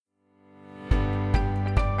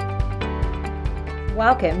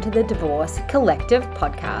Welcome to the Divorce Collective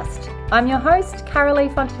podcast. I'm your host,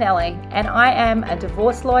 Carolee Fontanelli, and I am a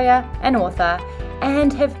divorce lawyer and author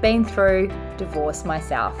and have been through divorce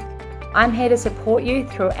myself. I'm here to support you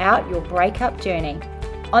throughout your breakup journey.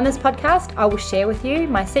 On this podcast, I will share with you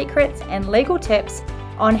my secrets and legal tips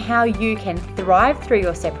on how you can thrive through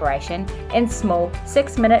your separation in small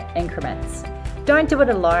 6-minute increments. Don't do it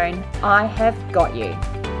alone. I have got you.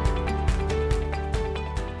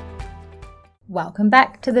 Welcome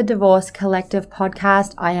back to the Divorce Collective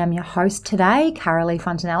podcast. I am your host today, Carolee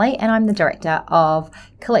Fontanelli, and I'm the director of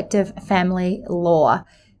Collective Family Law.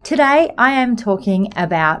 Today, I am talking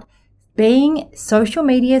about being social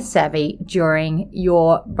media savvy during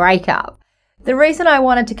your breakup. The reason I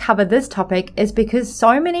wanted to cover this topic is because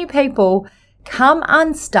so many people come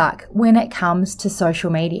unstuck when it comes to social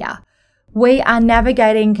media. We are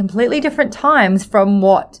navigating completely different times from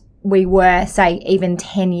what we were, say, even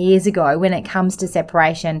 10 years ago when it comes to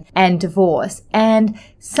separation and divorce. And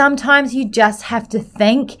sometimes you just have to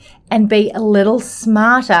think and be a little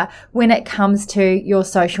smarter when it comes to your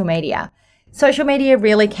social media. Social media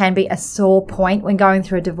really can be a sore point when going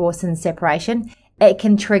through a divorce and separation. It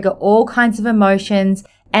can trigger all kinds of emotions,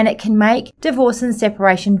 and it can make divorce and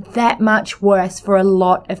separation that much worse for a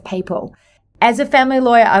lot of people. As a family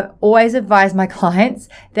lawyer, I've always advised my clients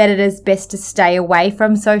that it is best to stay away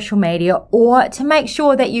from social media or to make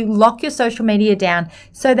sure that you lock your social media down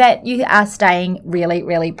so that you are staying really,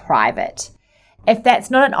 really private. If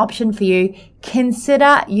that's not an option for you,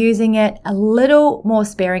 consider using it a little more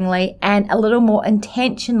sparingly and a little more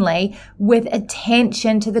intentionally with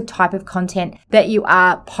attention to the type of content that you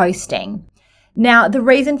are posting. Now, the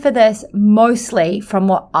reason for this, mostly from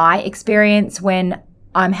what I experience when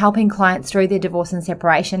I'm helping clients through their divorce and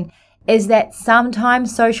separation, is that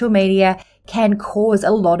sometimes social media can cause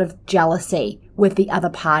a lot of jealousy with the other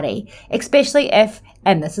party, especially if,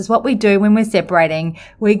 and this is what we do when we're separating,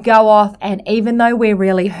 we go off and even though we're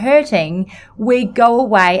really hurting, we go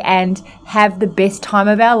away and have the best time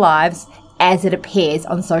of our lives as it appears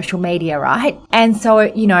on social media, right? And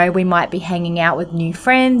so, we might be hanging out with new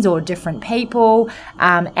friends or different people,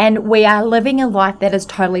 and we are living a life that is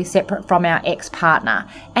totally separate from our ex-partner.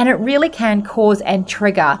 And it really can cause and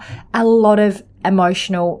trigger a lot of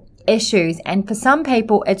emotional issues. And for some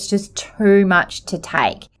people, it's just too much to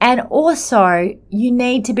take. And also, you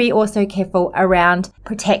need to be also careful around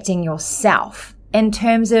protecting yourself in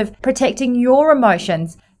terms of protecting your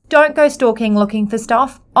emotions. Don't go stalking looking for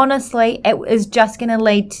stuff. Honestly, it is just going to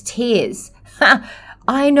lead to tears.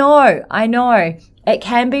 I know. It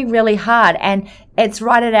can be really hard and it's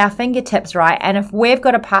right at our fingertips, right? And if we've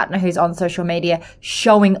got a partner who's on social media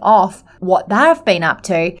showing off what they've been up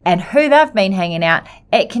to and who they've been hanging out,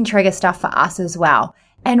 it can trigger stuff for us as well.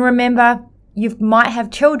 And remember, you might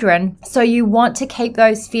have children, so you want to keep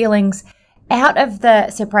those feelings out of the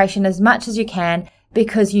separation as much as you can,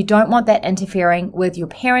 because you don't want that interfering with your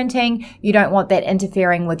parenting, you don't want that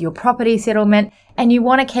interfering with your property settlement, and you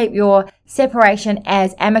want to keep your separation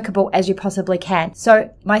as amicable as you possibly can. So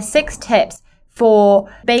my 6 tips for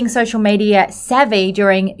being social media savvy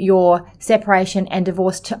during your separation and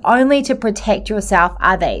divorce to protect yourself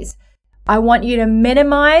are these. I want you to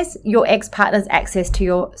minimize your ex-partner's access to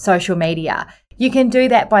your social media. You can do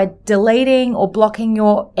that by deleting or blocking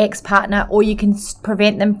your ex-partner, or you can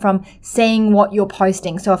prevent them from seeing what you're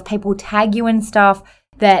posting. So if people tag you in stuff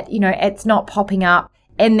that, it's not popping up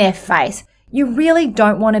in their face, you really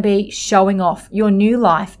don't want to be showing off your new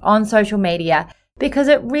life on social media because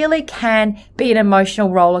it really can be an emotional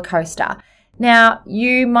roller coaster. Now,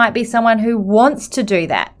 you might be someone who wants to do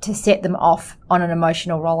that to set them off on an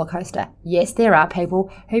emotional roller coaster. Yes, there are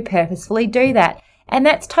people who purposefully do that. And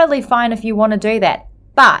that's totally fine if you want to do that.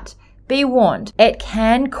 But be warned, it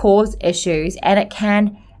can cause issues and it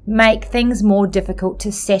can make things more difficult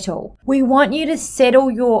to settle. We want you to settle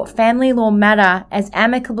your family law matter as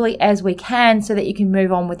amicably as we can so that you can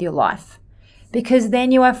move on with your life. Because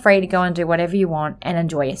then you are free to go and do whatever you want and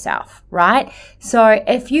enjoy yourself, right? So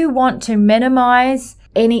if you want to minimize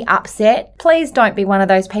any upset, please don't be one of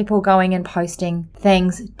those people going and posting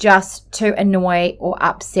things just to annoy or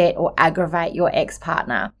upset or aggravate your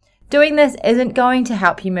ex-partner. Doing this isn't going to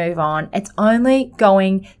help you move on. It's only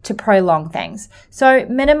going to prolong things. So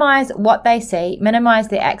minimize what they see, minimize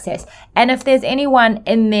their access. And if there's anyone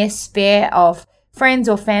in their sphere of friends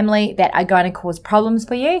or family that are going to cause problems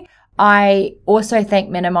for you, I also think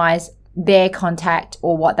minimize their contact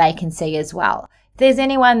or what they can see as well. If there's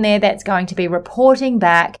anyone there that's going to be reporting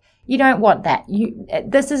back, you don't want that.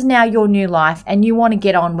 This is now your new life and you want to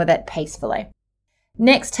get on with it peacefully.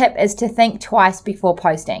 Next tip is to think twice before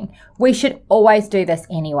posting. We should always do this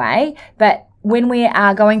anyway, but when we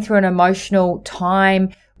are going through an emotional time,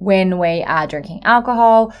 when we are drinking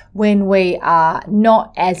alcohol, when we are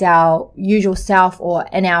not as our usual self or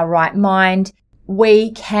in our right mind,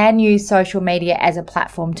 we can use social media as a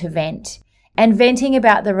platform to vent. And venting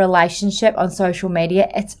about the relationship on social media,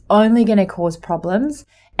 it's only going to cause problems,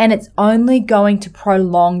 and it's only going to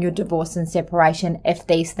prolong your divorce and separation if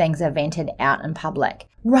these things are vented out in public.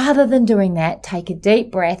 Rather than doing that, take a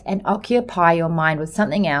deep breath and occupy your mind with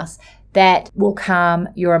something else that will calm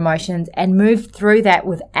your emotions and move through that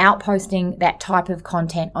without posting that type of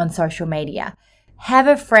content on social media. Have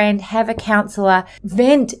a friend, have a counselor,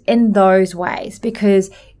 vent in those ways,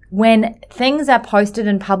 because when things are posted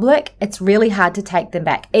in public, it's really hard to take them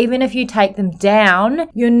back. Even if you take them down,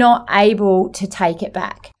 you're not able to take it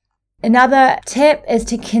back. Another tip is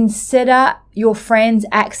to consider your friends'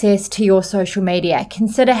 access to your social media.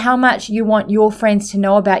 Consider how much you want your friends to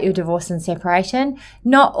know about your divorce and separation.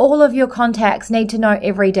 Not all of your contacts need to know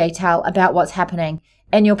every detail about what's happening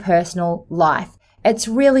in your personal life. It's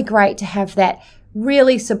really great to have that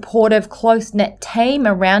really supportive, close-knit team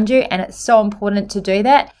around you, and it's so important to do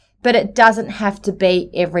that, but it doesn't have to be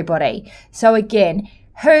everybody. So again,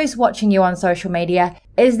 who's watching you on social media?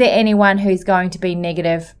 Is there anyone who's going to be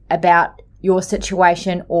negative about your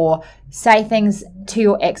situation or say things to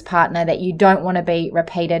your ex-partner that you don't want to be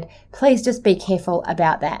repeated? Please just be careful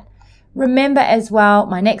about that. Remember as well,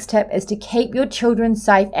 my next tip is to keep your children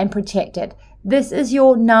safe and protected. This is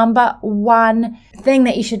your number one thing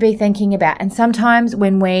that you should be thinking about. And sometimes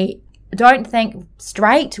when we don't think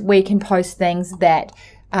straight, we can post things that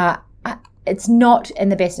it's not in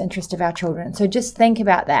the best interest of our children. So just think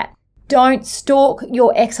about that. Don't stalk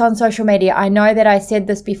your ex on social media. I know that I said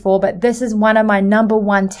this before, but this is one of my number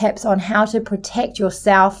one tips on how to protect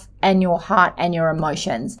yourself and your heart and your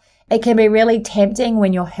emotions. It can be really tempting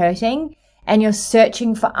when you're hurting and you're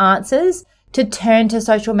searching for answers to turn to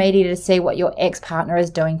social media to see what your ex-partner is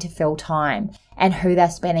doing to fill time and who they're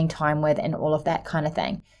spending time with and all of that kind of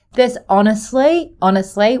thing. This honestly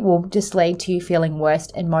will just lead to you feeling worse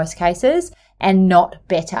in most cases and not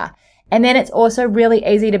better. And then it's also really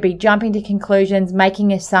easy to be jumping to conclusions,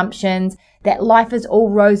 making assumptions that life is all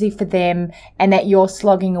rosy for them and that you're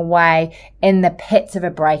slogging away in the pits of a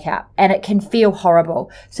breakup, and it can feel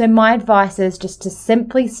horrible. So my advice is just to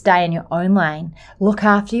simply stay in your own lane, look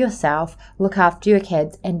after yourself, look after your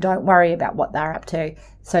kids, and don't worry about what they're up to.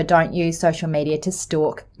 So don't use social media to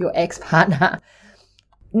stalk your ex-partner.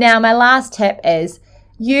 Now, my last tip is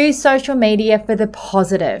use social media for the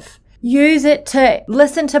positive. Use it to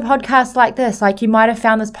listen to podcasts like this, like you might have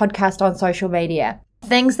found this podcast on social media.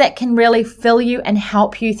 Things that can really fill you and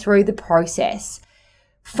help you through the process.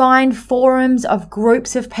 Find forums of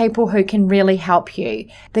groups of people who can really help you.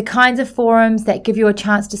 The kinds of forums that give you a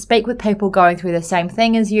chance to speak with people going through the same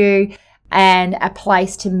thing as you and a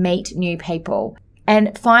place to meet new people.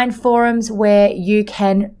 And find forums where you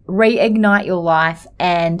can reignite your life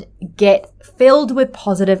and get filled with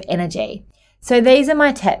positive energy. So these are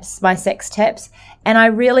my tips, my 6 tips, and I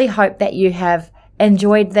really hope that you have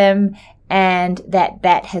enjoyed them and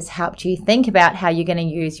that has helped you think about how you're going to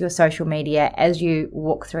use your social media as you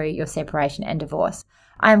walk through your separation and divorce.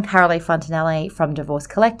 I'm Carolee Fontanelli from Divorce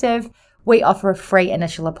Collective. We offer a free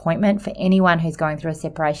initial appointment for anyone who's going through a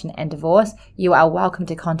separation and divorce. You are welcome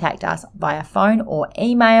to contact us via phone or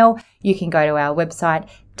email. You can go to our website,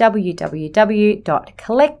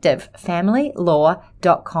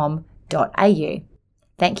 www.collectivefamilylaw.com.au.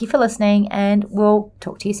 Thank you for listening, and we'll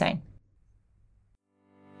talk to you soon.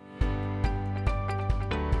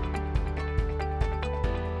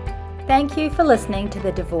 Thank you for listening to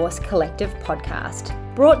the Divorce Collective podcast,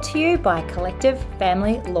 brought to you by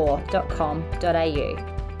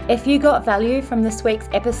collectivefamilylaw.com.au. If you got value from this week's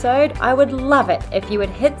episode, I would love it if you would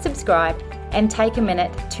hit subscribe and take a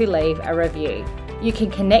minute to leave a review. You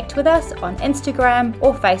can connect with us on Instagram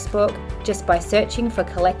or Facebook just by searching for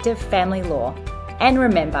Collective Family Law. And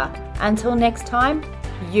remember, until next time,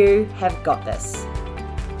 you have got this.